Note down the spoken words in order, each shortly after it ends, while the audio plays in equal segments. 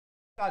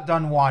Got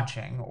done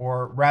watching,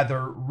 or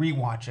rather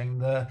rewatching,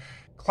 the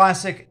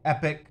classic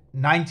epic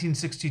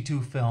 1962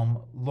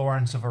 film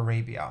Lawrence of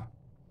Arabia.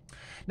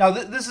 Now,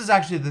 this is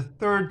actually the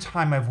third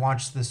time I've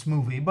watched this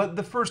movie, but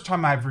the first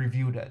time I've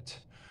reviewed it.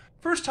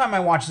 First time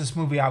I watched this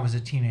movie, I was a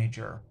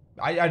teenager.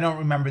 I don't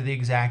remember the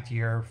exact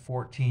year,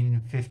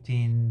 14,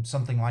 15,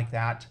 something like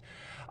that.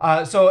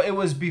 So it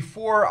was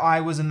before I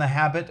was in the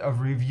habit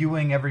of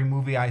reviewing every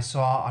movie I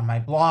saw on my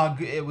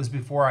blog. It was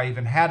before I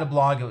even had a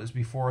blog. It was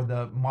before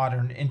the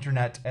modern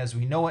internet as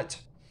we know it.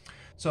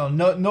 So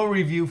no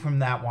review from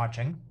that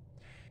watching.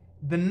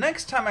 The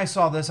next time I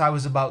saw this, I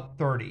was about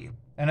 30.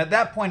 And at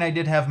that point, I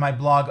did have my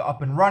blog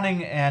up and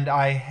running, and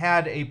I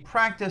had a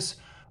practice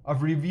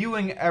of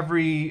reviewing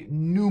every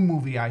new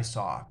movie I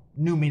saw.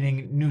 New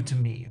meaning new to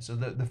me. So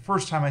the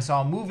first time I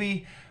saw a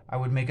movie, I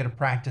would make it a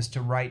practice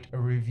to write a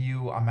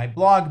review on my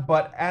blog.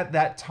 But at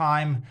that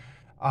time,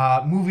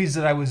 movies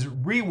that I was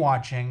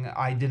rewatching,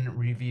 I didn't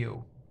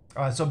review.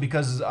 So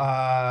because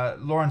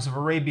Lawrence of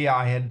Arabia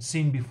I had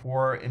seen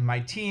before in my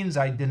teens,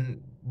 I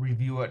didn't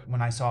review it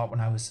when I saw it when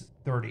I was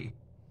 30.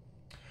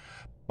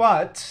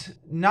 But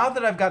now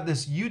that I've got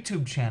this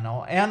YouTube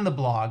channel and the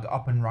blog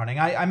up and running,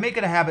 I make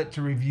it a habit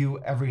to review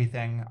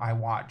everything I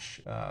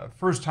watch.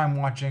 First time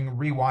watching,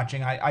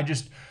 rewatching, I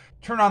just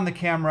turn on the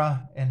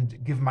camera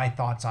and give my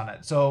thoughts on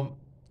it. So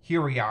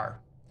here we are.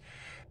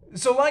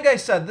 So like I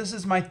said, this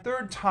is my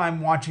third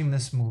time watching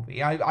this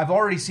movie. I've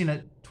already seen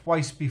it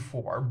twice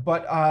before,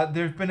 but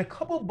there's been a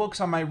couple books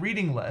on my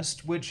reading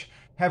list which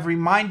have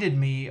reminded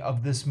me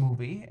of this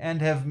movie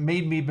and have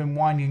made me been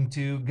wanting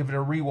to give it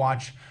a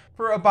rewatch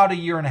for about a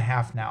year and a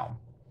half now.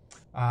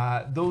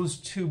 Those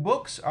two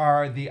books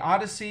are The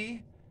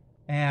Odyssey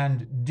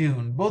and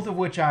Dune, both of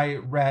which I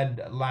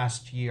read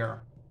last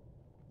year.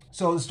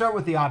 So let's start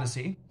with The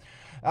Odyssey.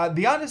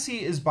 The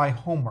Odyssey is by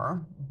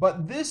Homer,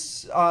 but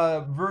this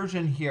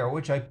version here,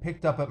 which I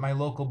picked up at my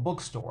local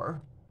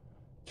bookstore,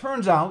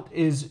 turns out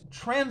is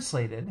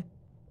translated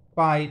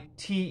by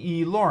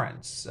T.E.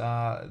 Lawrence,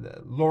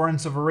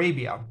 Lawrence of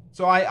Arabia.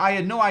 So I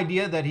had no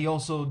idea that he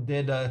also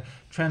did a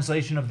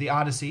translation of The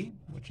Odyssey,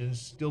 which is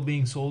still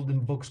being sold in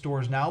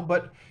bookstores now,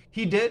 but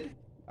he did.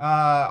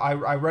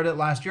 I read it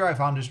last year. I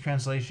found his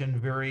translation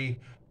very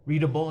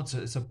readable.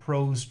 It's a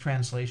prose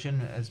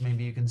translation, as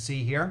maybe you can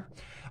see here.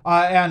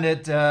 And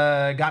it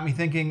got me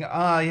thinking,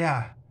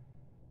 yeah,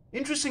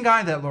 interesting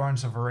guy, that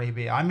Lawrence of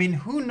Arabia. I mean,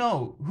 who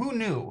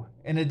knew,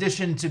 in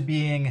addition to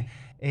being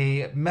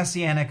a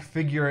messianic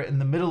figure in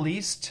the Middle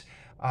East,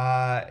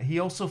 he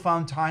also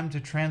found time to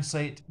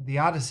translate The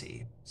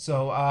Odyssey.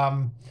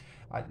 So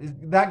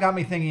that got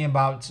me thinking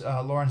about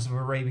Lawrence of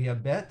Arabia a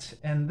bit.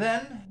 And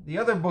then the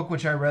other book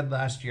which I read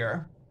last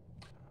year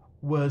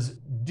was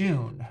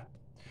Dune.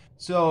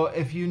 So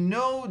if you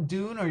know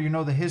Dune, or you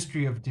know the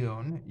history of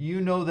Dune,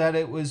 you know that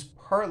it was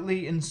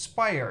partly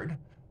inspired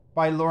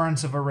by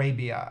Lawrence of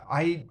Arabia.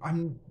 I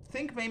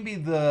think maybe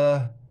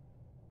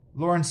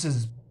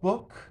Lawrence's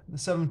book, The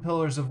Seven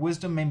Pillars of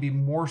Wisdom, maybe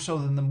more so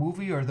than the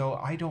movie, or though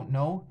I don't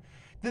know.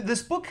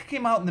 This book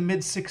came out in the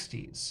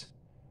mid-60s,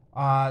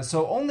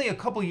 so only a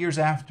couple years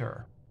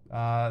after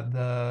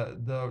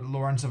the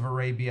Lawrence of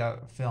Arabia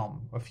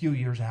film, a few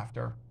years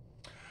after.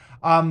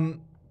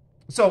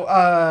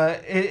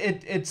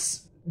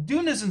 It's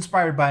Dune is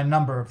inspired by a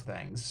number of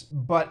things,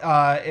 but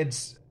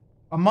it's,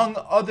 among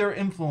other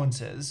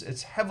influences,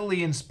 it's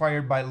heavily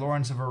inspired by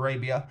Lawrence of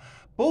Arabia,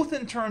 both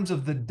in terms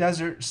of the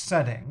desert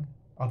setting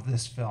of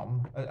this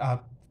film,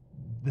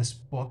 this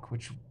book,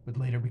 which would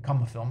later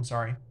become a film,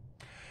 sorry.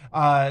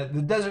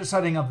 The desert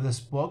setting of this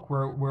book,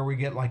 where we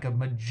get like a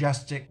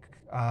majestic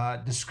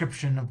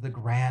description of the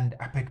grand,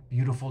 epic,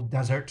 beautiful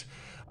desert,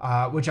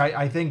 which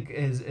I think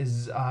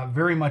is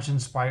very much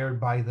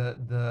inspired by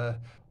the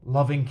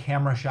loving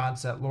camera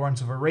shots that Lawrence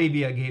of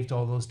Arabia gave to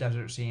all those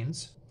desert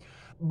scenes.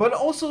 But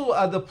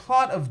also the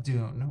plot of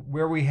Dune,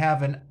 where we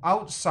have an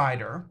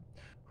outsider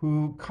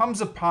who comes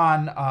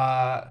upon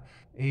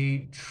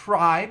a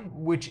tribe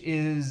which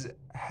is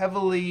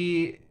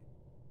heavily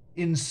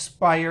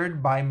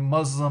inspired by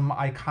Muslim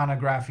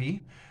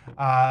iconography.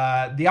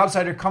 The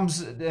outsider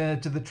comes to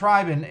the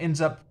tribe and ends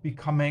up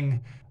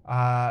becoming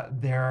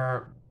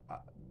their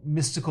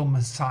mystical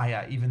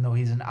messiah, even though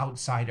he's an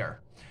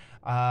outsider.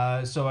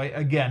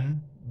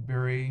 Again,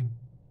 very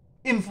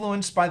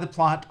influenced by the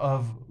plot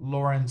of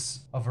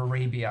Lawrence of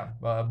Arabia,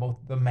 both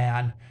the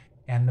man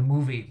and the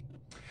movie.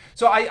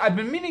 So I've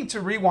been meaning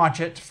to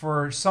rewatch it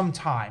for some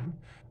time.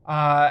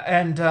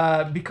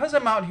 Because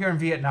I'm out here in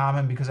Vietnam,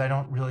 and because I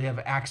don't really have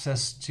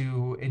access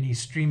to any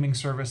streaming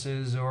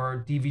services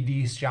or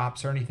DVD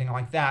shops or anything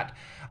like that,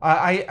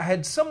 I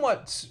had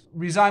somewhat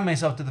resigned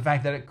myself to the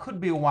fact that it could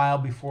be a while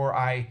before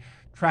I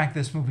track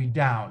this movie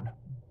down.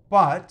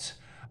 But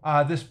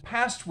this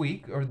past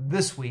week, or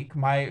this week,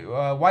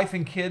 my wife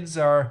and kids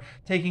are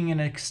taking an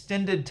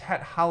extended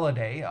Tet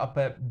holiday up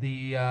at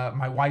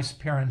my wife's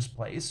parents'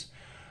 place.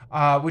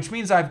 Which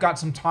means I've got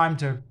some time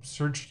to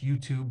search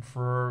YouTube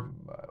for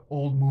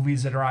old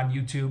movies that are on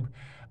YouTube,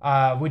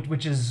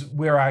 which is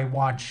where I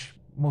watch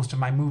most of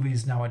my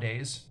movies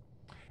nowadays.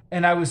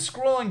 And I was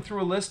scrolling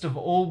through a list of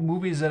old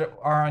movies that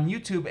are on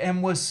YouTube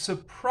and was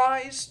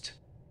surprised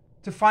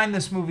to find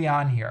this movie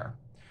on here.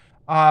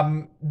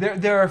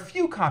 There are a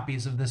few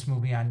copies of this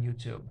movie on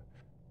YouTube.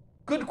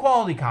 Good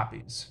quality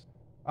copies.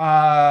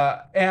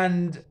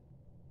 And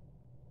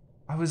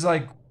I was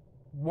like,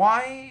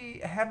 why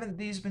haven't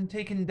these been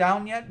taken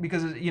down yet?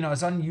 Because,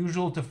 it's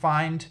unusual to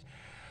find.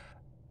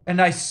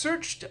 And I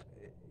searched,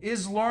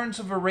 is Lawrence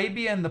of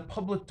Arabia in the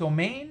public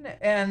domain?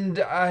 And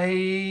it's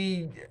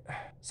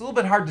a little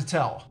bit hard to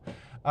tell.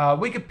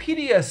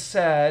 Wikipedia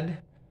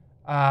said,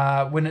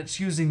 when it's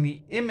using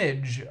the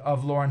image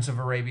of Lawrence of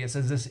Arabia, it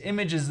says this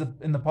image is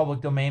in the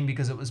public domain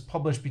because it was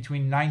published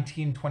between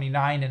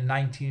 1929 and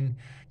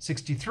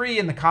 1963,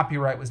 and the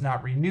copyright was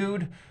not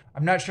renewed.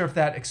 I'm not sure if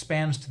that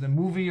expands to the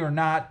movie or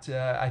not.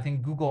 I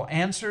think Google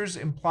Answers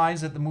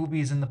implies that the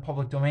movie is in the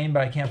public domain,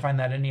 but I can't find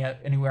that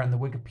anywhere on the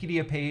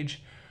Wikipedia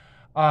page.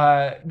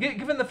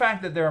 Given the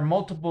fact that there are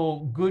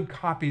multiple good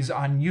copies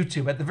on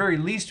YouTube, at the very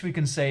least we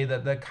can say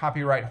that the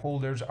copyright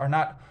holders are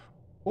not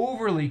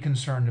overly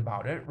concerned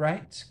about it,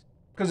 right?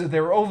 Because if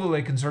they were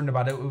overly concerned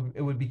about it,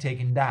 it would be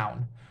taken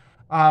down.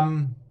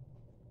 Why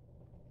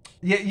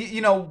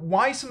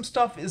some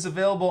stuff is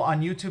available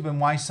on YouTube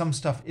and why some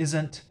stuff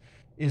isn't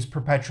is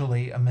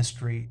perpetually a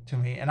mystery to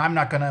me. And I'm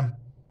not gonna.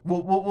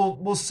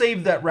 We'll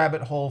save that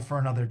rabbit hole for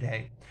another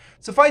day.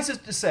 Suffice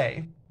it to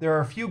say, there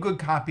are a few good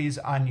copies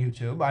on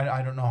YouTube.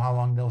 I don't know how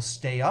long they'll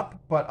stay up,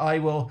 but I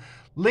will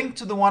link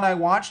to the one I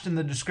watched in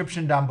the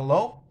description down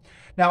below.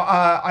 Now,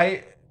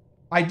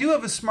 I do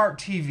have a smart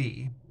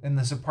TV in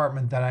this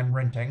apartment that I'm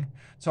renting,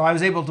 so I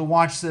was able to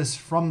watch this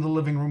from the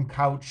living room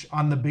couch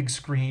on the big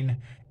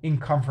screen in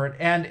comfort,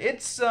 and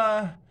it's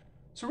a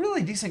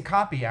really decent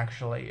copy,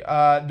 actually.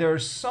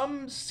 There's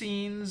some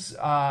scenes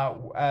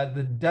at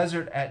the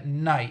desert at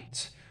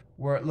night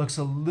where it looks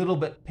a little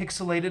bit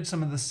pixelated,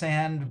 some of the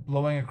sand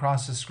blowing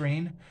across the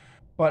screen,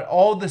 but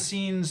all the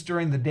scenes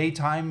during the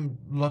daytime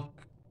look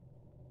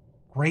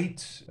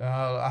great,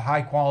 a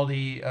high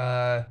quality.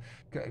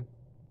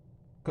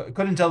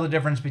 Couldn't tell the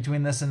difference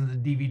between this and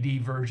the DVD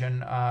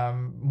version,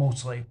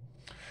 mostly.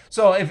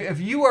 So if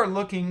you are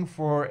looking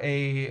for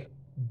a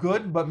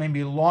good but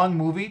maybe long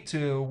movie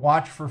to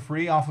watch for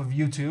free off of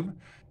YouTube,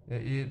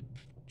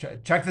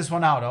 check this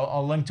one out.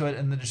 I'll link to it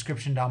in the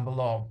description down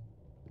below.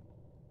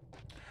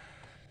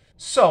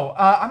 So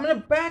I'm going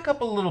to back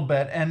up a little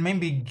bit and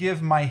maybe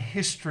give my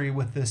history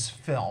with this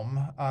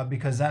film,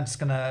 because that's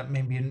going to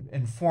maybe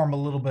inform a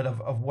little bit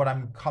of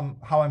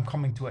how I'm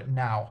coming to it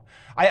now.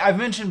 I've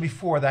mentioned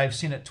before that I've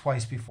seen it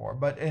twice before,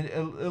 but in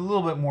a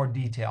little bit more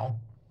detail.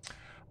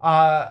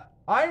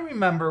 I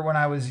remember when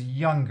I was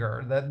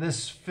younger that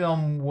this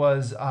film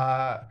was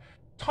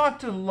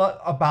talked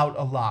about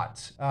a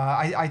lot.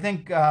 I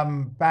think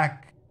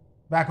back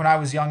when I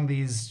was young,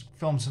 these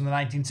films from the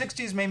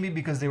 1960s, maybe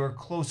because they were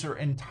closer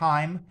in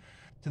time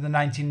to the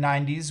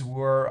 1990s,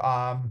 were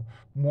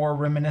more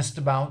reminisced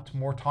about,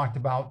 more talked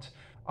about.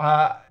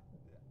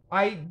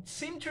 I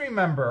seem to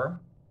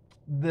remember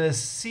the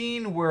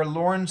scene where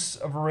Lawrence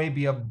of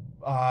Arabia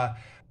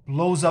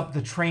blows up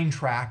the train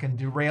track and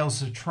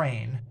derails the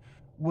train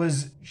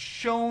was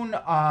shown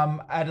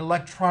at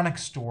electronic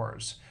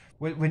stores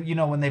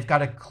when they've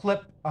got a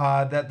clip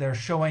that they're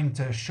showing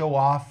to show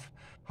off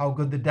how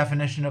good the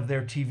definition of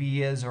their TV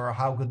is or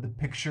how good the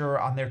picture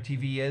on their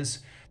TV is.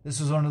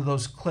 This was one of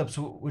those clips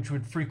which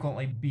would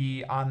frequently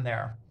be on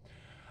there.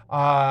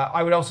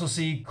 I would also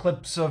see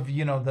clips of,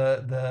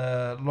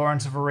 the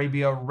Lawrence of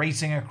Arabia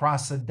racing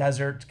across the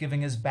desert,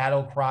 giving his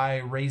battle cry,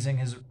 raising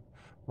his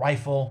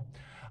rifle.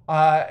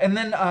 And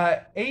then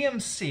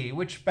AMC,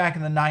 which back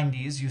in the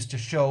 90s used to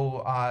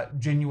show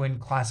genuine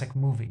classic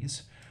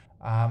movies,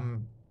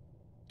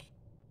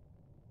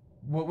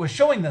 was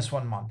showing this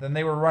one month, and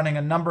they were running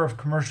a number of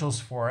commercials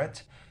for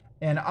it,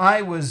 and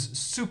I was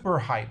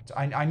super hyped.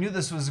 I knew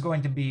this was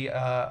going to be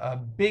a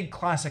big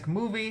classic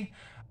movie.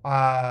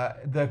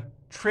 The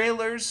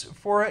trailers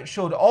for it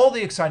showed all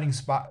the exciting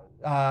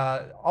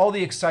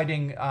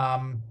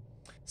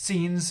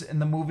scenes in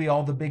the movie,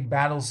 all the big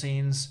battle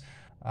scenes,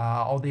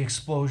 all the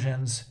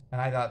explosions,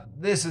 and I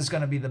thought this is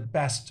going to be the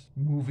best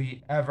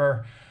movie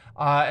ever.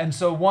 And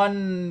so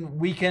one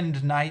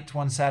weekend night,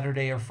 one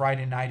Saturday or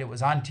Friday night, it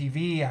was on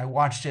TV. I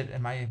watched it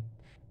in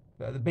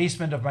the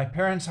basement of my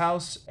parents'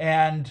 house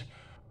and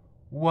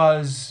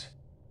was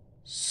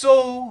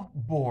so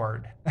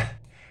bored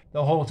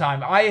the whole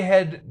time. I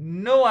had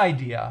no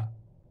idea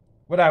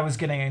what I was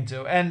getting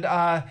into. And,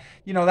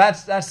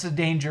 that's the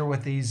danger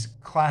with these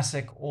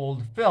classic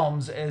old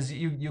films, is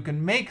you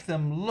can make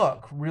them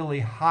look really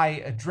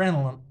high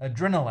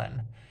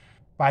adrenaline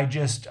by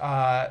just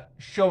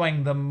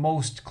showing the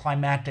most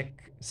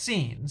climactic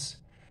scenes.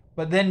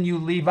 But then you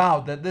leave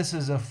out that this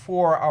is a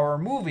 4-hour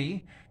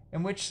movie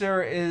in which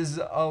there is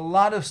a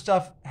lot of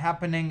stuff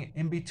happening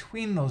in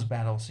between those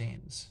battle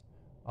scenes.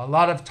 A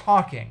lot of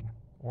talking,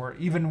 or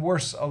even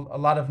worse, a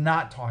lot of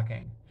not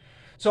talking.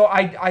 So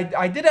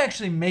I did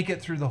actually make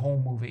it through the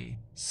whole movie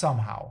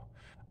somehow.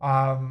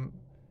 But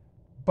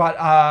But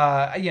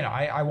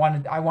I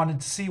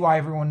wanted to see why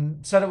everyone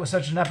said it was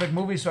such an epic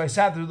movie, so I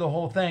sat through the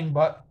whole thing,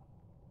 but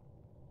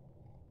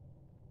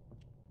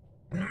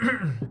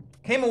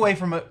came away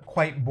from it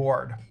quite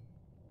bored.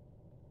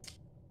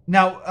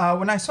 Now,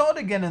 when I saw it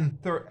again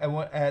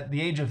at the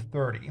age of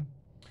 30,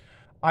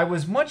 I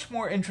was much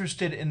more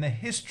interested in the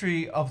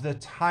history of the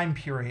time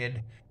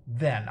period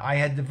then. I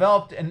had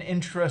developed an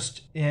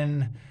interest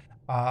in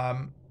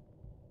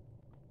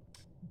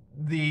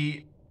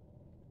the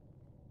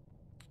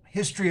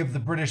history of the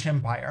British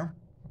Empire,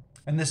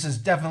 and this is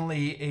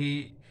definitely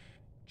a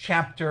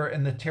chapter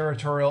in the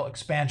territorial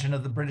expansion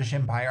of the British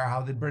Empire,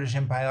 how the British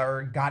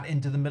Empire got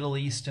into the Middle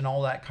East and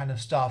all that kind of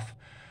stuff.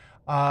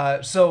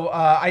 So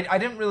I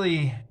didn't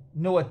really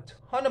know a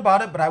ton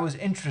about it, but I was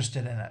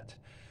interested in it.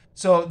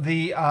 So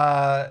the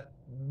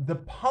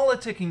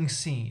politicking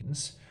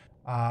scenes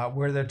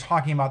where they're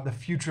talking about the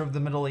future of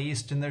the Middle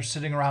East and they're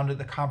sitting around at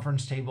the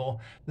conference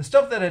table, the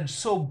stuff that had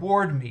so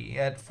bored me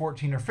at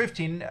 14 or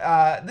 15,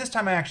 this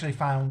time I actually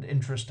found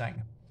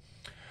interesting.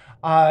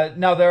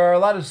 Now, there are a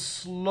lot of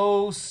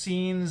slow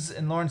scenes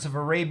in Lawrence of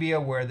Arabia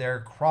where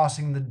they're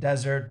crossing the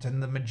desert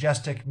and the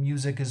majestic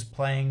music is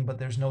playing, but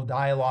there's no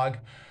dialogue.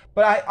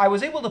 But I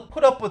was able to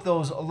put up with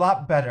those a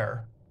lot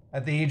better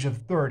at the age of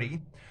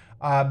 30,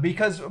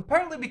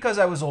 partly because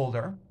I was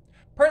older,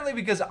 partly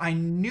because I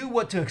knew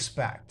what to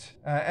expect.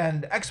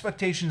 And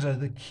expectations are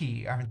the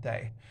key, aren't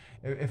they?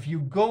 If you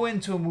go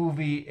into a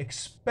movie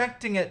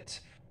expecting it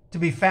to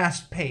be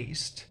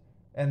fast-paced,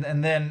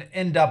 and then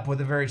end up with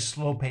a very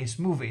slow-paced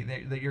movie,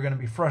 that you're going to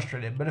be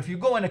frustrated. But if you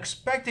go in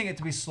expecting it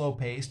to be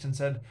slow-paced and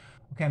said,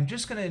 okay, I'm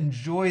just going to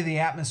enjoy the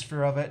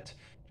atmosphere of it,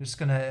 just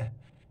going to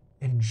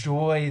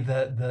enjoy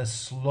the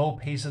slow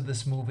pace of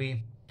this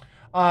movie.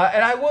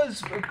 And I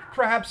was,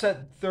 perhaps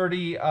at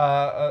 30,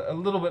 a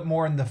little bit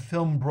more in the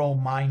film bro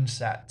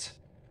mindset,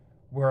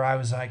 where I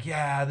was like,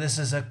 yeah, this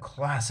is a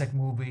classic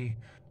movie.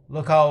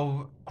 Look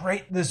how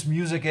great this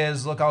music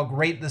is. Look how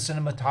great the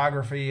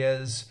cinematography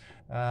is.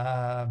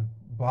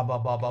 Blah, blah,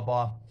 blah, blah,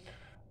 blah.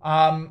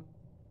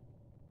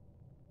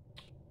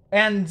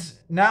 And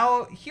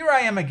now, here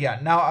I am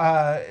again.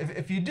 Now,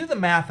 if you do the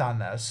math on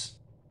this,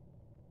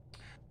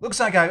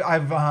 looks like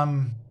I've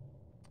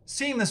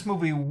seen this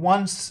movie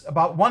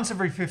about once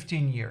every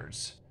 15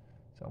 years.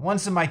 So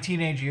once in my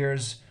teenage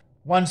years,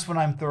 once when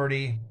I'm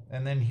 30,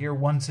 and then here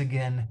once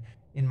again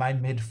in my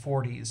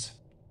mid-40s.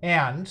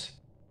 And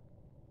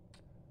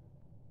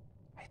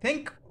I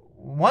think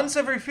once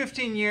every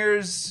 15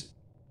 years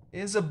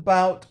is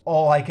about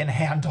all I can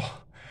handle.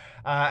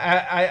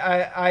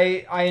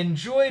 I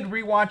enjoyed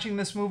rewatching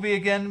this movie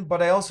again,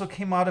 but I also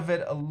came out of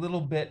it a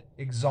little bit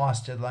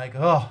exhausted. Like,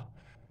 oh,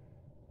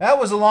 that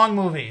was a long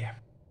movie.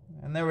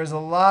 And there was a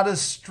lot of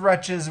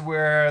stretches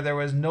where there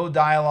was no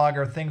dialogue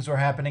or things were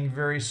happening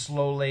very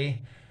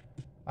slowly.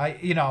 I'm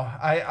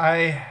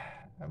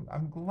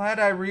glad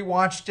I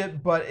rewatched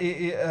it, but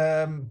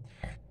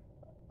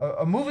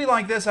a movie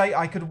like this,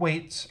 I could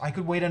wait. I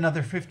could wait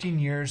another 15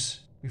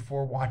 years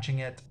before watching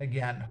it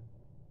again.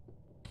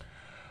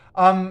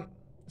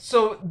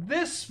 So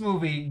this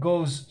movie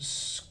goes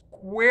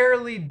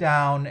squarely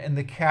down in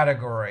the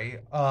category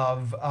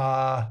of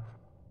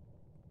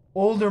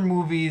older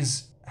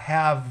movies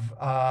have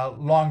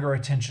longer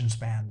attention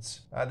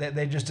spans.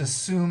 They just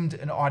assumed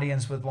an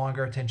audience with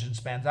longer attention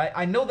spans.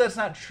 I know that's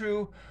not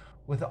true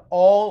with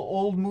all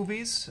old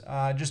movies.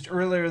 Just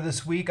earlier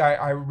this week,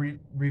 I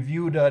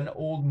reviewed an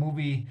old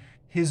movie,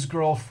 His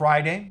Girl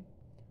Friday,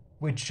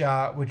 which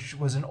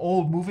was an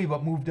old movie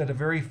but moved at a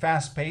very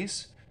fast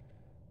pace.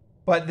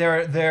 But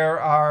there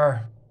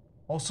are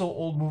also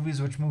old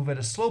movies which move at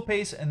a slow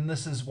pace, and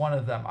this is one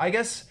of them. I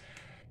guess,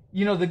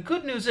 the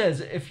good news is,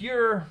 if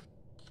you're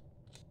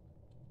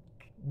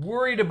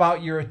worried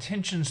about your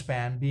attention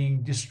span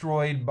being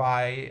destroyed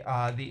by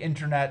the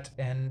internet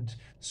and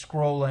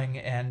scrolling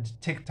and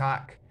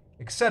TikTok,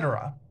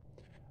 etc.,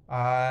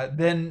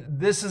 then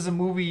this is a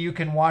movie you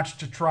can watch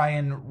to try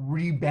and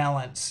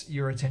rebalance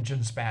your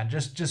attention span.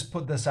 Just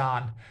put this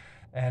on,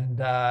 and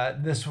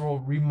this will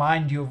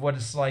remind you of what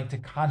it's like to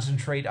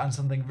concentrate on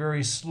something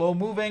very slow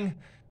moving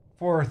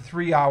for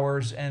 3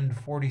 hours and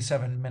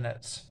 47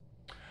 minutes.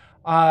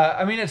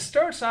 It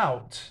starts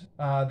out,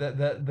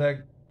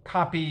 the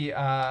copy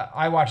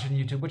I watched on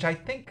YouTube, which I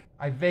think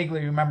I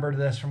vaguely remember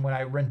this from when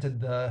I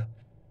rented the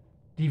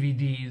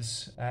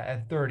DVDs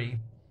at 30,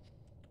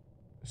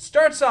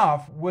 starts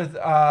off with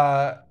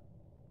a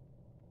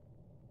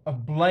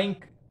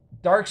blank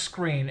dark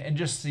screen and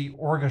just the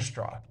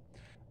orchestra.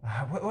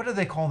 What do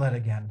they call that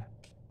again?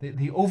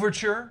 The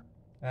overture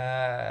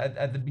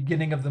at the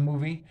beginning of the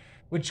movie,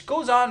 which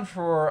goes on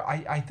for,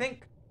 I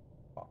think,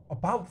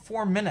 about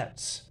 4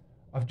 minutes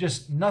of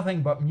just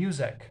nothing but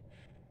music.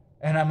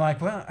 And I'm like,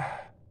 well,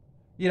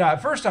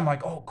 at first I'm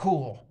like, oh,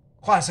 cool,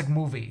 classic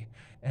movie,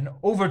 an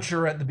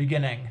overture at the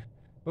beginning.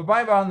 But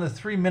by about the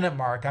 3-minute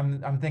mark,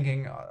 I'm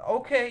thinking,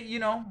 okay,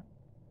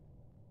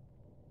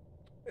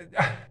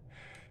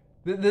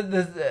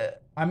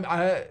 I'm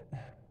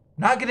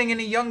not getting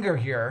any younger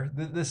here.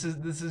 This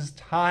is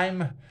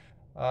time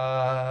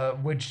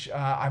which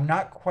I'm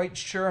not quite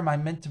sure. Am I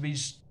meant to be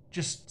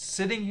just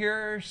sitting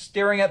here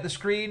staring at the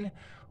screen,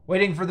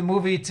 waiting for the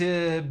movie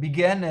to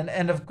begin?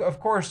 And of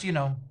course,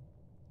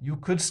 you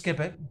could skip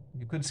it.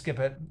 You could skip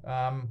it.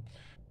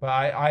 But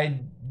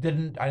I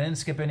didn't. I didn't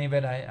skip any of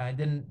it. I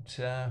didn't.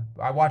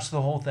 I watched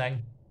the whole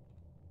thing.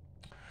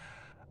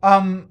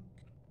 And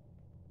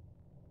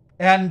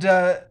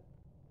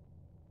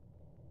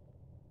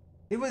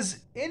it was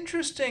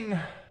interesting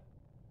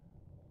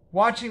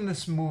watching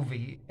this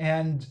movie.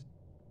 And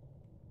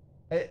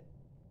at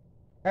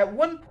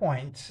one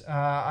point,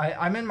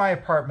 I'm in my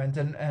apartment,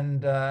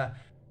 and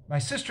my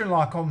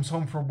sister-in-law comes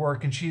home from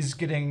work, and she's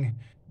getting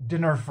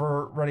dinner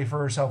ready for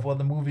herself while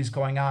the movie's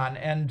going on.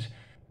 And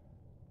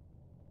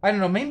I don't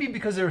know, maybe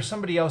because there was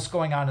somebody else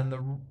going on in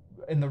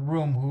the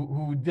room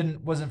who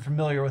wasn't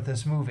familiar with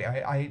this movie.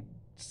 I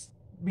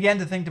began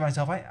to think to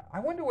myself, I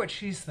wonder what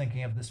she's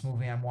thinking of this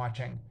movie I'm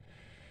watching.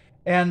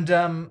 And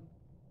I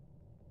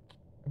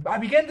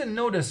began to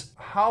notice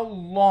how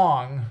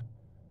long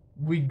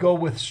we go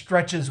with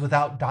stretches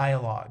without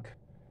dialogue.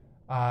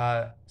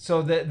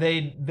 So that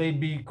they'd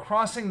be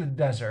crossing the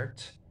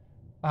desert,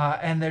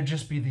 and there'd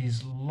just be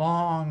these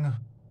long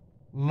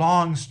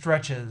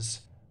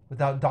stretches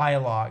without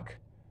dialogue.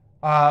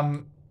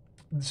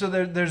 So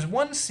there's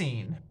one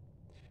scene.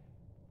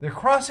 They're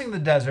crossing the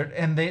desert,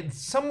 and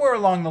somewhere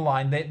along the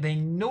line they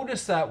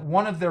notice that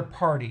one of their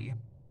party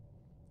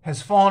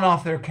has fallen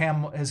off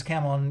his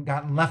camel and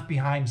gotten left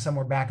behind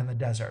somewhere back in the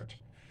desert.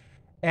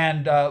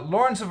 And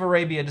Lawrence of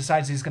Arabia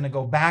decides he's going to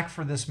go back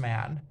for this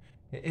man.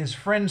 His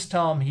friends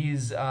tell him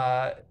he's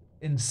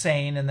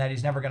insane and that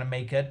he's never going to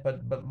make it,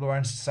 but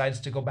Lawrence decides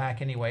to go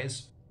back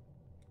anyways.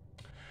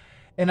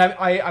 And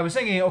I was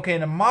thinking, okay,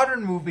 in a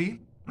modern movie,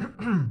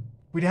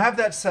 we'd have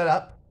that set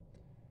up,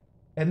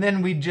 and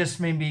then we'd just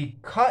maybe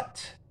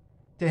cut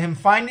to him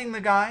finding the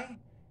guy,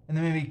 and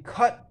then maybe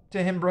cut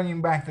to him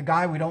bringing back the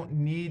guy. We don't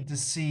need to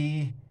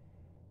see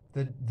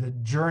the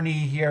journey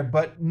here,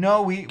 but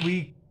no,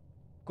 we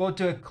go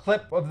to a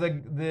clip of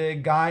the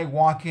guy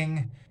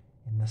walking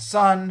in the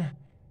sun.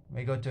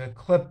 We go to a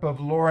clip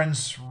of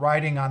Lawrence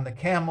riding on the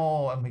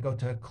camel, and we go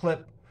to a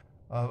clip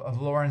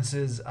of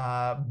Lawrence's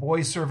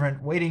boy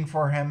servant waiting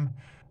for him.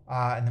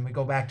 And then we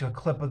go back to a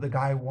clip of the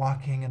guy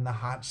walking in the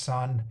hot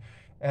sun.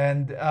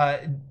 And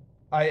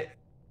it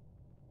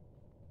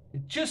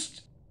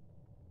just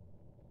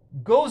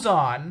goes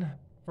on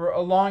for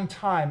a long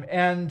time.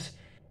 And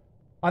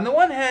on the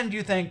one hand,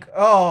 you think,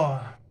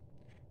 oh,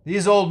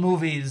 these old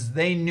movies,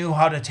 they knew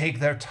how to take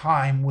their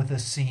time with a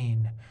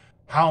scene.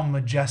 How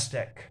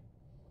majestic.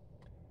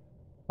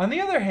 On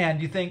the other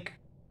hand, you think,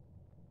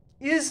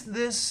 is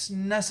this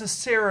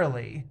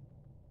necessarily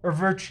a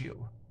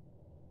virtue?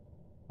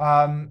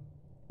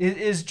 It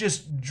is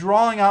just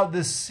drawing out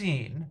this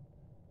scene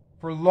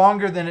for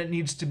longer than it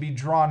needs to be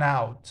drawn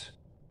out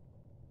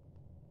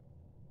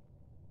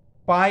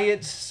by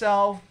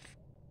itself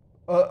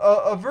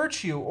a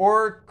virtue?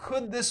 Or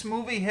could this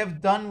movie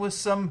have done with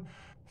some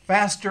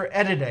faster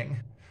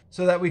editing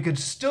so that we could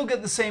still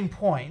get the same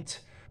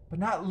point, but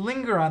not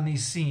linger on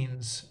these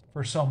scenes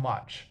for so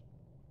much?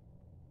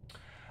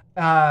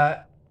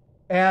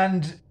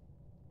 And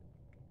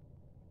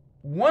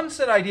once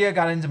that idea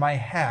got into my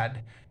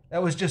head,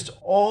 that was just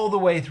all the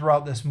way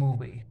throughout this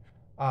movie,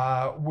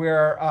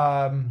 where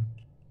I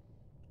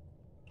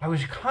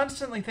was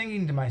constantly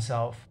thinking to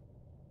myself,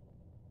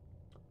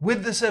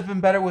 would this have been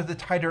better with a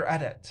tighter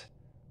edit?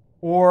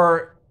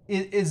 Or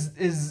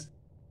is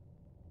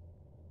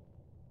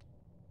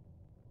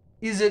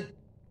it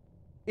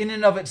in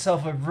and of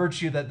itself a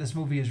virtue that this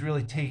movie is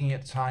really taking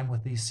its time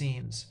with these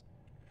scenes?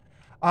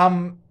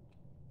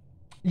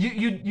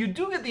 You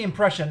do get the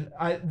impression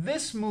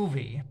this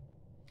movie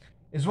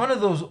is one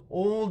of those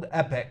old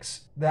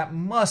epics that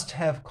must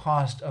have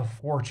cost a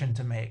fortune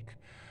to make,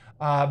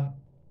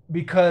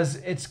 because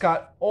it's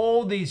got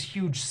all these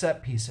huge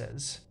set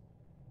pieces.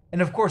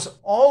 And of course,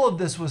 all of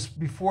this was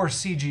before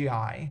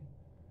CGI.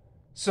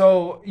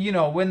 So,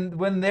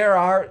 when they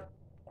are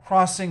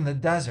crossing the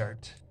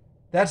desert,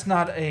 that's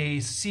not a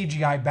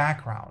CGI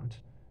background.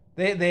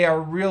 They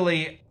are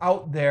really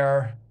out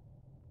there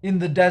in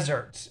the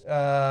desert.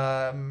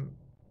 And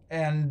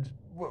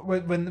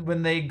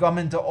when they come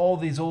into all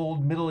these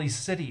old Middle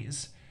East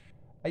cities,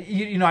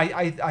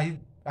 I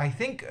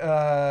think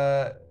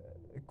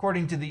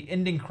according to the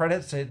ending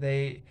credits,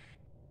 they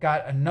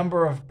got a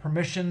number of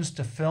permissions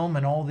to film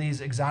in all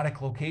these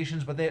exotic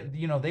locations, but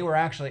they were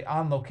actually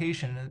on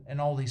location in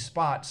all these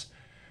spots.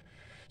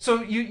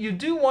 So you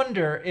do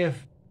wonder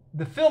if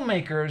the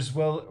filmmakers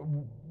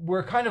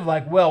were kind of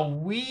like, well,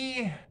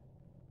 we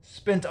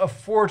spent a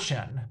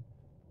fortune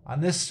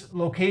on this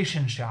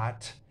location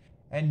shot,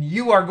 and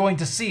you are going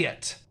to see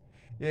it.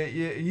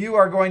 You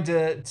are going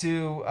to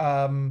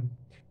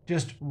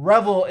just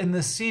revel in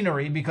the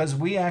scenery because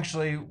we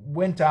actually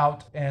went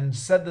out and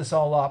set this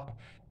all up,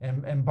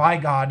 and by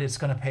God, it's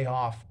going to pay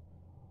off.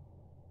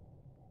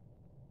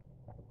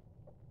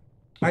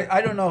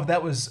 I don't know if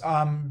that was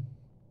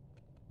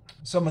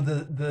some of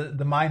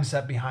the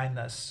mindset behind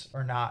this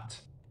or not.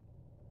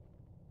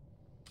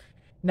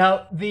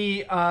 Now,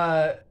 the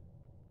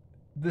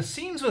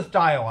scenes with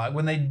dialogue,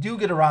 when they do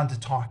get around to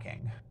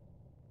talking,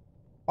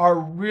 are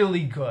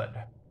really good.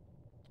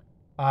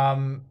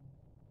 And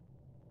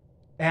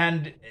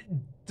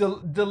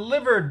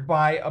delivered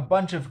by a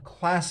bunch of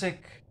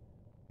classic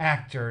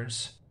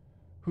actors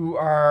who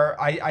are,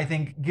 I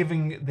think,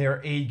 giving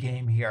their A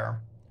game here.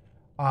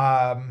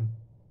 And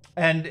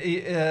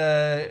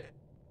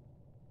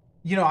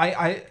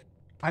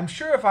I'm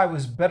sure if I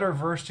was better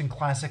versed in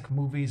classic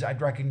movies,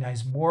 I'd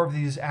recognize more of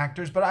these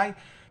actors, but I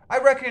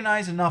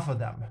recognize enough of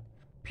them.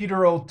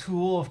 Peter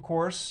O'Toole, of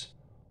course,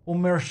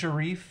 Omar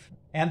Sharif,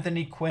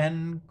 Anthony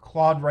Quinn,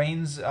 Claude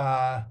Rains.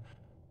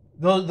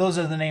 Those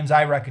are the names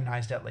I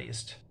recognized, at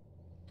least.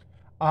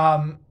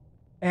 And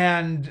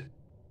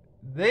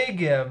they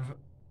give...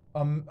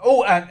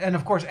 and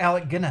of course,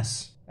 Alec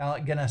Guinness.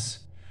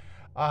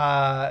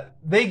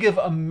 They give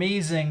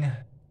amazing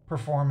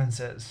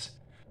performances.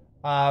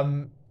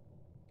 Alec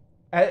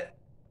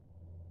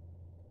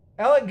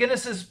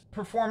Guinness's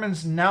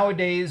performance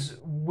nowadays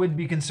would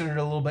be considered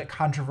a little bit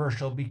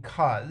controversial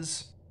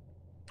because,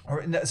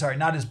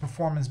 not his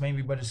performance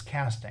maybe, but his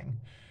casting.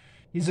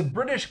 He's a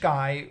British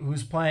guy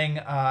who's playing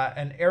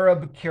an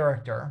Arab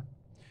character.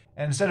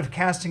 And instead of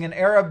casting an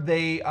Arab,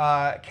 they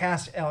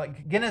cast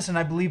Alec Guinness, and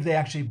I believe they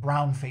actually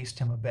brown-faced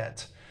him a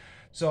bit.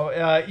 So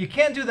you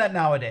can't do that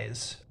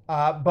nowadays.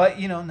 But,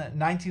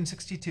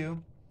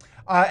 1962.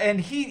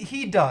 And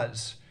he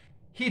does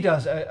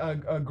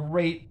a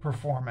great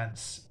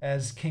performance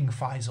as King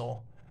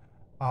Faisal.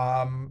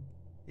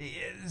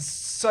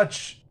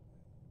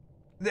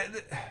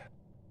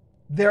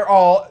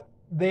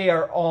 They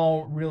are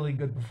all really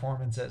good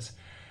performances.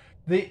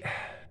 The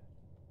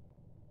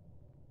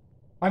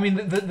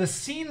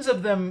scenes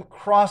of them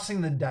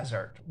crossing the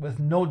desert with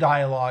no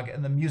dialogue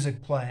and the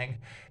music playing,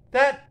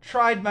 that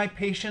tried my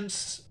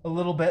patience a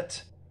little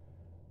bit.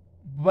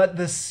 But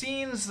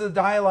the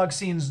dialogue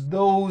scenes,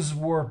 those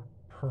were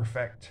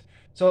perfect.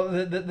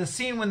 So the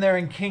scene when they're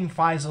in King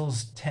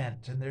Faisal's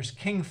tent, and there's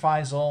King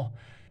Faisal,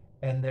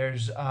 and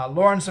there's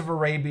Lawrence of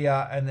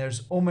Arabia, and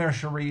there's Omar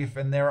Sharif,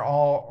 and they're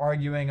all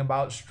arguing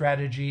about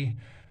strategy.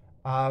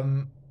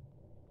 And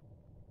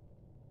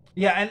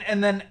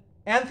then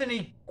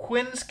Anthony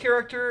Quinn's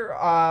character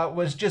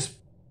was just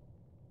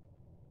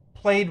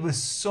played with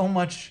so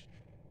much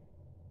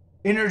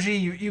energy.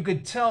 You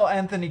could tell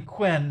Anthony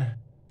Quinn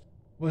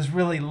was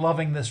really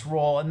loving this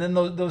role. And then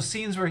those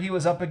scenes where he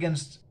was up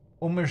against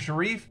Omar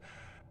Sharif,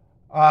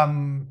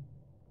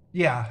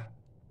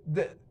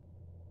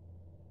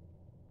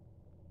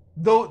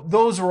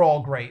 those are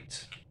all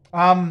great.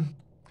 And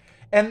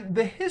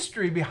the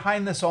history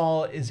behind this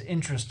all is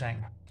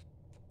interesting.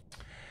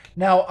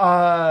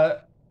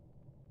 Now,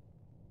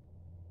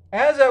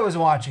 as I was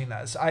watching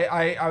this,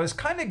 I was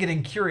kind of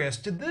getting curious.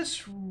 Did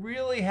this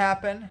really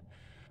happen?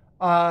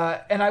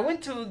 And I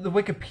went to the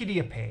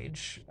Wikipedia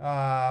page,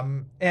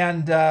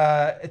 and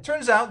it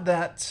turns out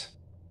that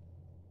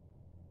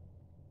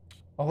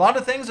a lot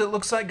of things, it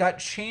looks like, got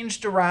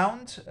changed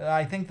around.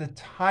 I think the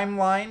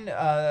timeline,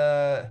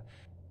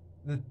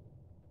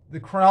 the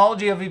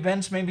chronology of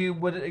events maybe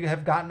would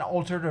have gotten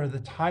altered, or the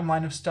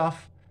timeline of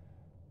stuff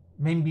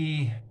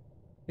maybe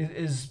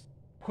is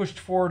pushed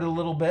forward a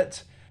little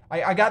bit.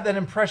 I got that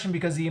impression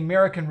because the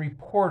American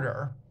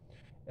Reporter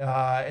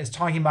is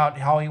talking about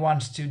how he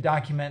wants to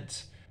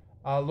document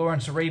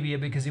Lawrence Arabia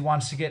because he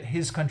wants to get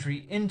his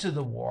country into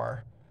the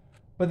war.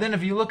 But then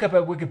if you look up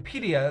at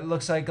Wikipedia, it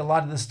looks like a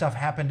lot of this stuff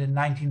happened in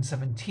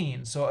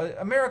 1917. So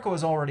America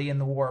was already in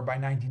the war by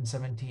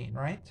 1917,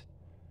 right?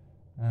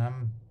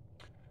 And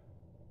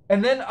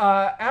then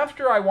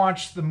after I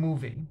watched the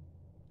movie,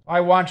 I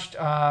watched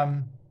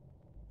the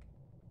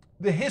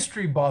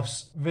History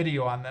Buff's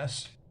video on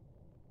this,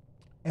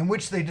 in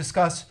which they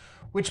discuss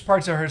which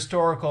parts are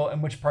historical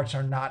and which parts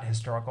are not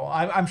historical.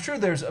 I'm sure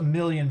there's a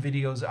million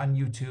videos on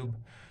YouTube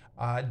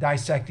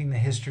dissecting the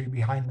history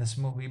behind this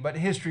movie, but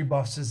History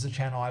Buffs is the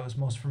channel I was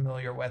most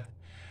familiar with.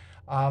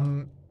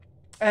 And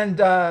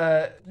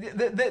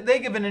they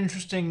give an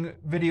interesting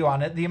video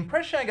on it. The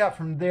impression I got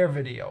from their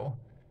video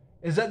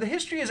is that the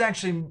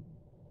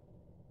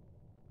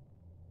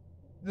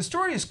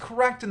story is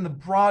correct in the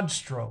broad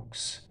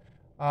strokes.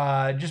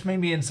 Just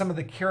maybe in some of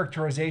the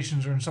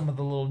characterizations or in some of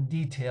the little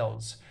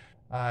details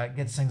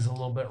gets things a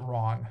little bit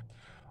wrong.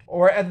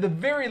 Or at the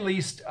very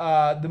least,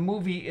 the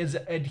movie is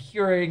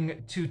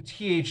adhering to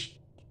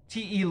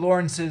T.E.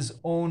 Lawrence's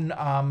own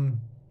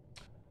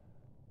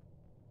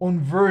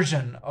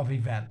version of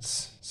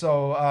events.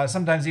 So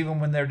sometimes even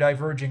when they're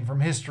diverging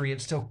from history,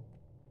 it still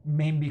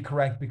may be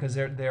correct because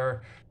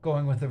they're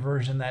going with the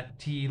version that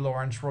T.E.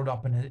 Lawrence wrote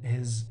up in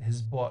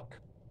his book.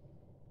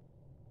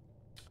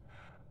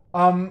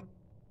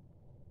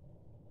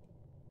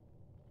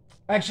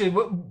 Actually,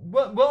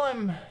 while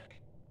I'm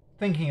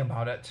thinking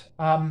about it,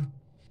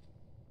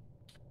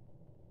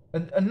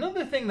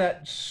 another thing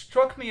that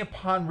struck me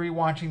upon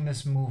rewatching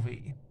this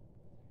movie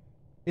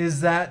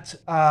is that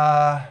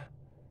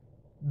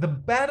the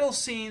battle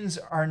scenes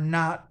are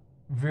not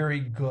very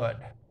good.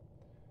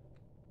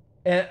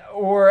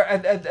 Or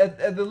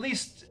at the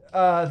least,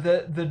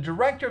 the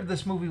director of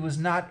this movie was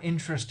not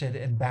interested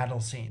in battle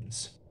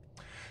scenes.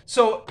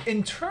 So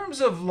in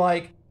terms of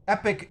like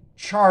epic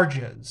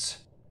charges,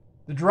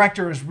 the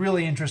director is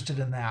really interested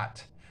in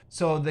that.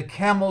 So the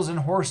camels and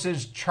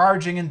horses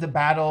charging into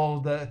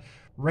battle, the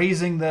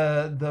raising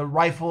the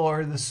rifle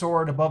or the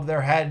sword above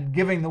their head,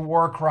 giving the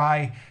war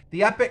cry.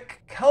 The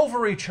epic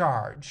cavalry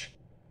charge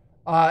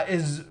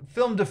is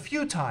filmed a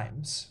few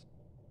times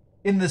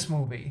in this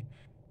movie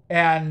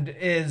and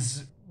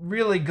is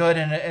really good.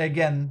 And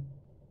again,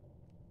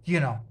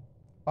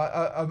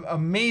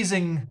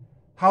 amazing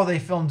how they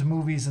filmed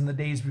movies in the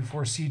days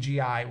before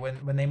CGI,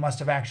 when they must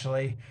have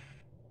actually...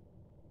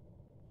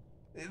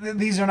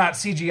 These are not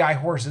CGI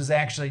horses. They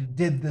actually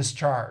did this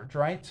charge,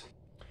 right?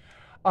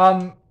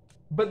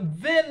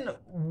 But then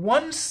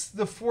once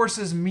the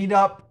forces meet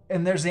up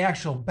and there's the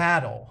actual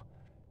battle,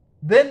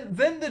 then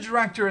the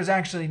director is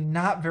actually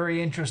not very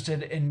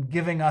interested in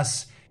giving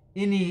us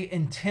any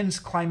intense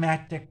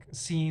climactic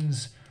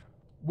scenes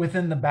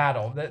within the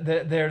battle.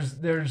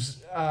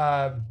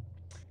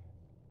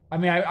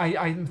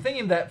 I'm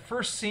thinking that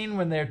first scene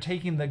when they're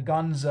taking the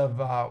guns of,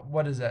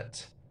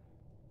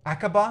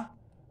 Aqaba?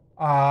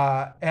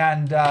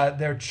 And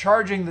they're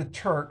charging the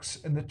Turks,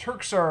 and the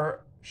Turks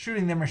are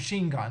shooting their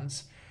machine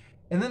guns.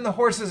 And then the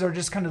horses are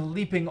just kind of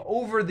leaping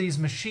over these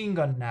machine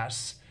gun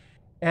nests,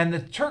 and the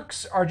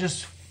Turks are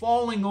just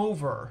falling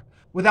over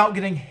without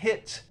getting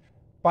hit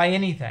by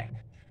anything.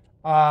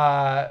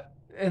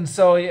 And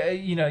so,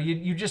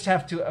 you just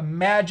have to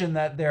imagine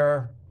that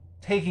they're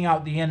taking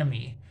out the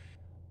enemy,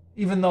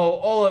 even though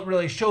all it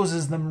really shows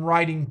is them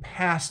riding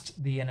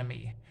past the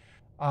enemy.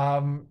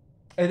 And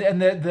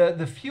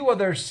the few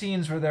other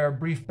scenes where there are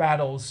brief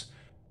battles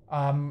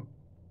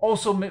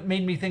also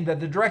made me think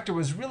that the director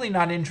was really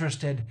not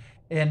interested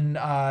in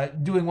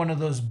doing one of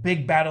those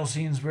big battle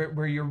scenes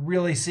where you're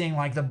really seeing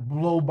like the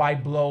blow by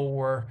blow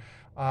or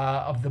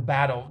of the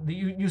battle.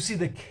 You see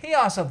the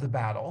chaos of the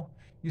battle,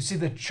 you see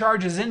the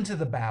charges into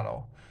the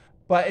battle,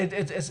 but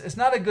it's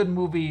not a good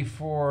movie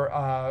for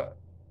a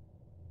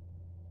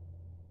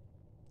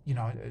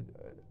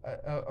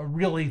a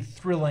really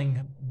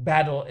thrilling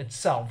battle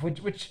itself,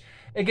 which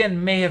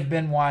again may have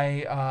been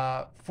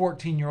why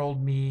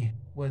 14-year-old me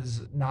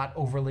was not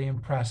overly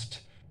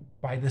impressed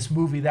by this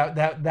movie.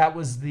 That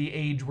was the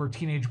age where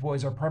teenage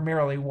boys are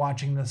primarily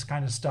watching this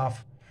kind of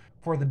stuff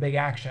for the big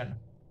action.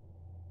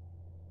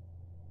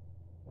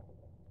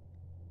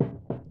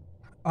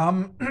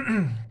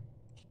 The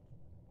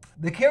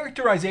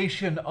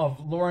characterization of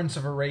Lawrence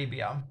of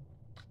Arabia,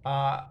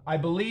 I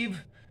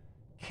believe,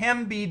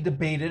 can be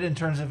debated in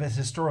terms of his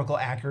historical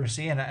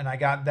accuracy, and I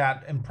got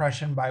that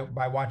impression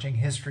by watching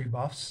history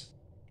buffs.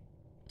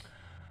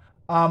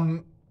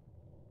 But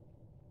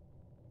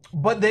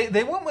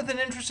they went with an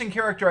interesting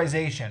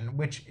characterization,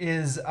 which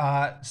is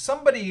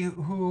somebody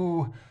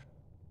who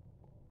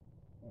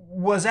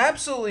was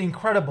absolutely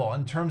incredible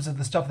in terms of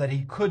the stuff that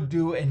he could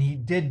do and he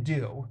did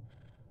do,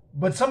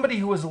 but somebody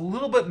who was a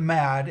little bit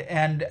mad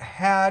and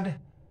had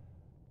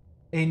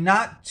a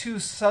not too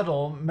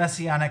subtle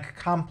messianic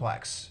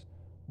complex,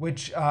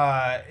 which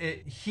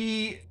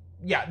the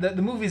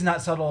movie's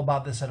not subtle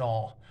about this at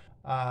all.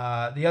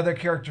 The other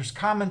characters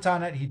comment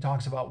on it. He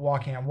talks about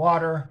walking on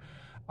water.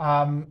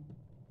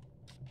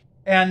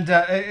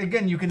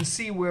 Again, you can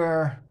see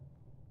where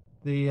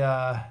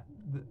the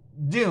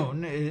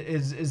Dune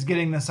is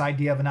getting this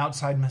idea of an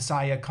outside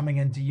Messiah coming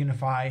in to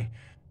unify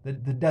the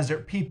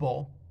desert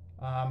people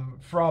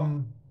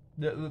from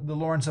the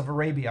Lawrence of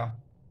Arabia.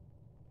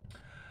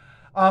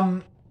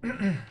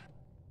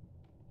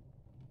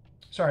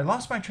 Sorry, I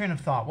lost my train of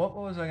thought. What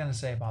was I going to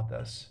say about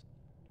this?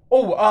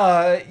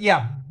 Other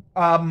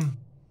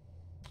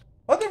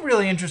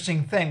really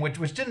interesting thing,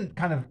 which didn't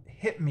kind of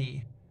hit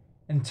me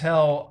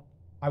until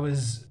I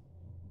was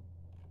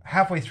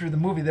halfway through the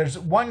movie. There's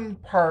one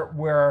part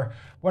where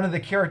one of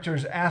the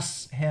characters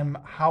asks him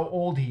how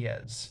old he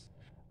is.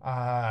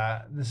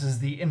 This is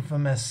the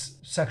infamous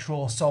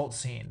sexual assault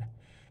scene.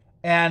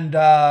 And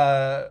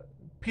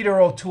Peter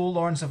O'Toole,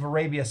 Lawrence of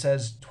Arabia,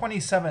 says,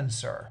 27,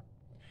 sir.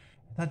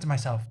 I thought to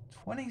myself,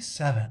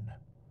 27?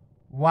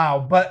 Wow,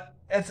 but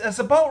it's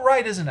about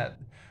right, isn't it?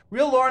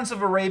 Real Lawrence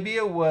of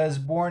Arabia was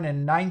born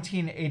in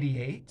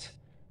 1988,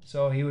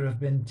 so he would have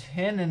been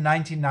 10 in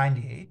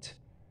 1998,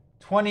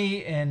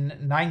 20 in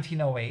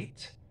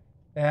 1908,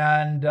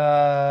 and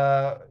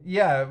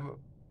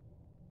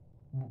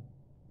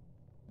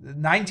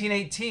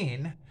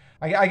 1918.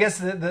 I guess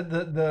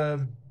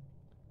the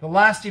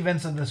last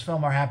events of this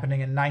film are happening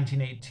in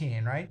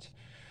 1918, right?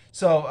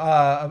 So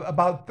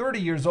about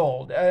 30 years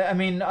old.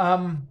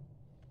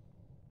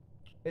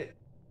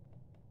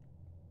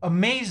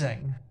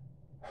 Amazing.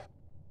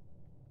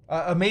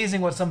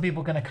 Amazing what some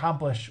people can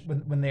accomplish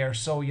when they are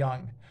so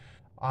young.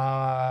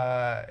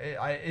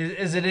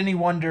 Is it any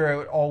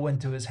wonder it all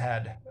went to his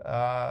head?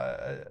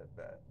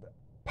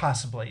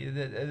 Possibly,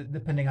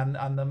 depending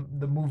on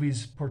the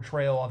movie's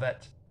portrayal of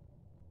it.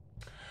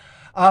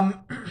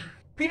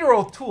 Peter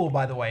O'Toole,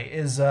 by the way,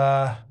 is...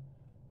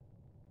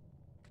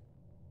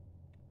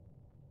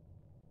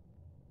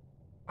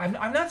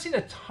 I've not seen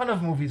a ton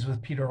of movies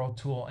with Peter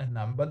O'Toole in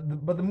them,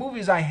 but the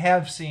movies I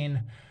have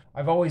seen,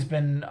 I've always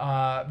been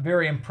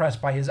very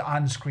impressed by his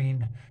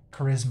on-screen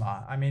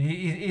charisma. I mean,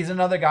 he's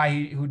another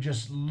guy who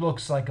just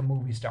looks like a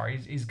movie star.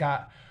 He's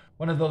got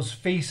one of those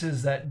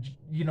faces that,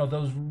 you know,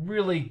 those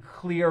really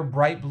clear,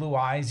 bright blue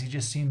eyes. He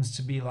just seems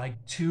to be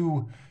like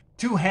too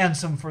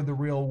handsome for the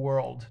real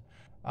world.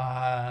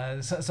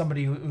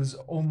 Somebody who's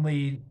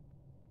only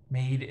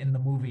made in the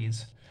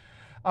movies.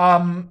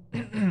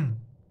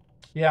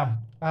 Yeah.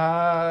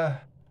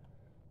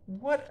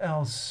 What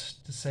else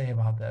to say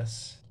about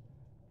this?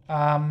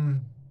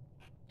 The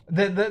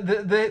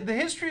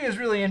history is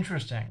really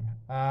interesting.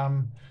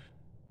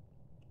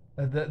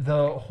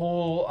 The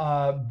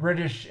whole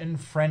British and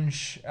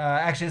French,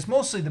 actually it's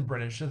mostly the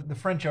British. The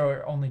French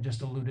are only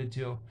just alluded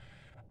to.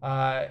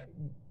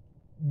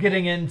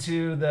 Getting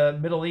into the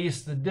Middle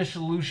East, the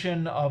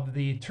dissolution of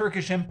the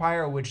Turkish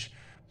Empire, which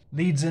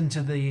leads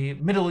into the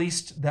Middle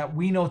East that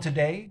we know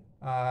today.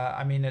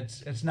 I mean,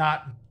 it's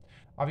not,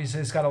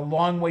 obviously it's got a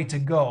long way to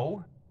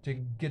go to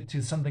get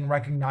to something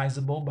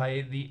recognizable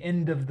by the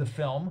end of the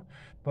film,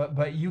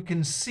 but you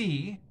can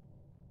see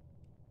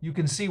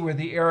where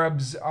the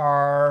Arabs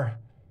are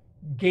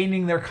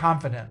gaining their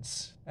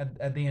confidence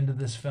at the end of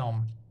this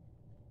film.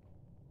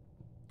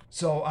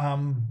 So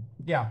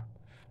yeah,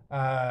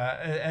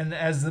 and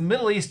as the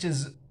Middle East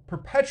is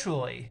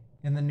perpetually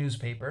in the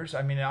newspapers,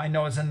 I mean, I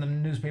know it's in the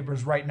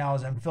newspapers right now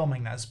as I'm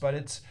filming this, but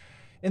it's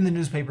in the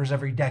newspapers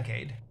every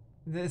decade.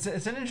 It's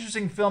an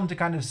interesting film to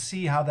kind of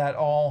see how that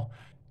all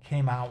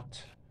came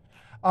out.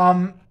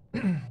 Now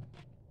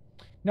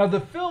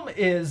the film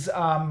is,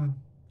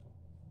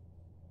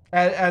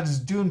 as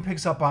Dune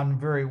picks up on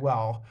very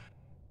well,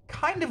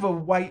 kind of a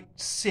white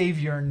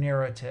savior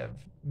narrative,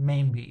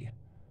 maybe,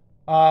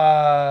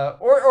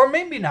 or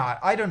maybe not.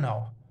 I don't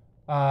know.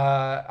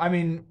 I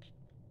mean,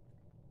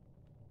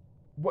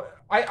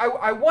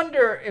 I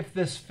wonder if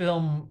this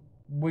film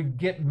would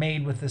get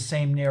made with the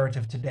same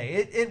narrative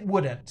today. It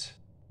wouldn't,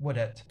 would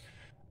it?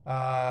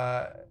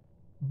 But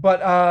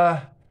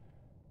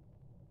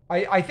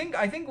I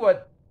think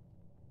what,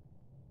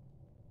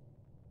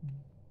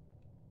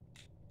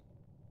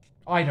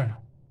 I don't know.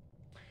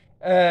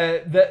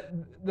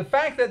 The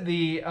fact that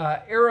the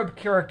Arab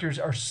characters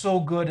are so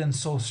good and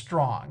so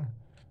strong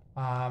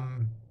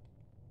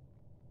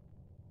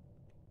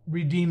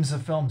redeems the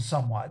film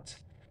somewhat.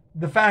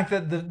 The fact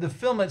that the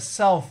film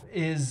itself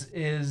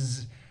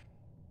is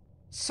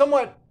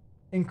somewhat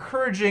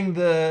encouraging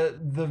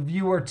the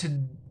viewer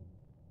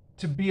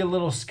to be a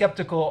little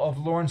skeptical of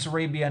Lawrence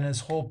Arabia and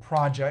his whole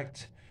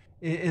project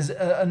is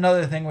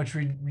another thing which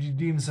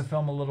redeems the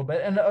film a little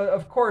bit. And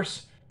of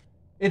course,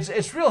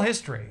 it's real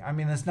history. I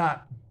mean,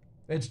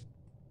 it's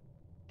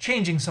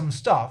changing some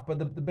stuff, but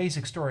the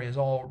basic story is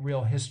all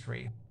real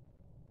history.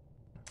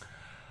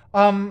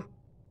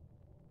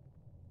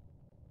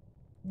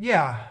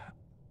 Yeah.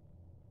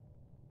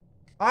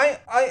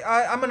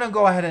 I'm gonna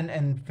go ahead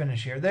and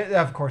finish here.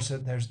 Of course,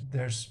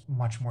 there's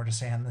much more to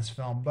say on this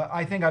film, but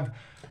I think I've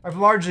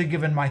largely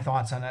given my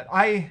thoughts on it.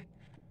 I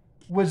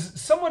was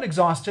somewhat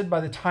exhausted by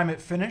the time it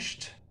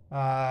finished.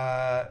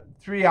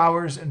 3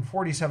 hours and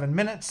 47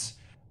 minutes.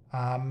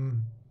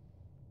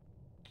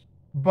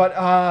 But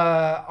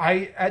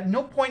I at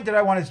no point did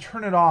I want to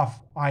turn it off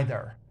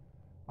either.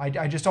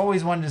 I just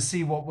always wanted to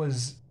see what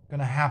was going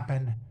to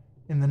happen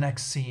in the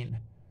next scene.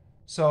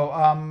 So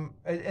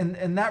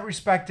in that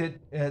respect,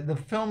 the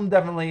film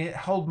definitely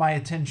held my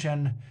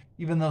attention,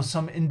 even though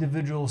some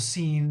individual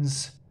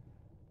scenes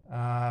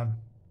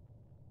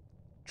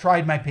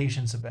tried my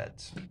patience a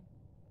bit.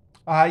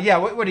 Yeah,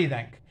 what do you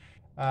think?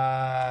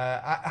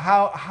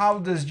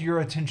 How does your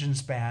attention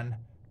span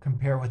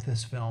compare with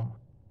this film?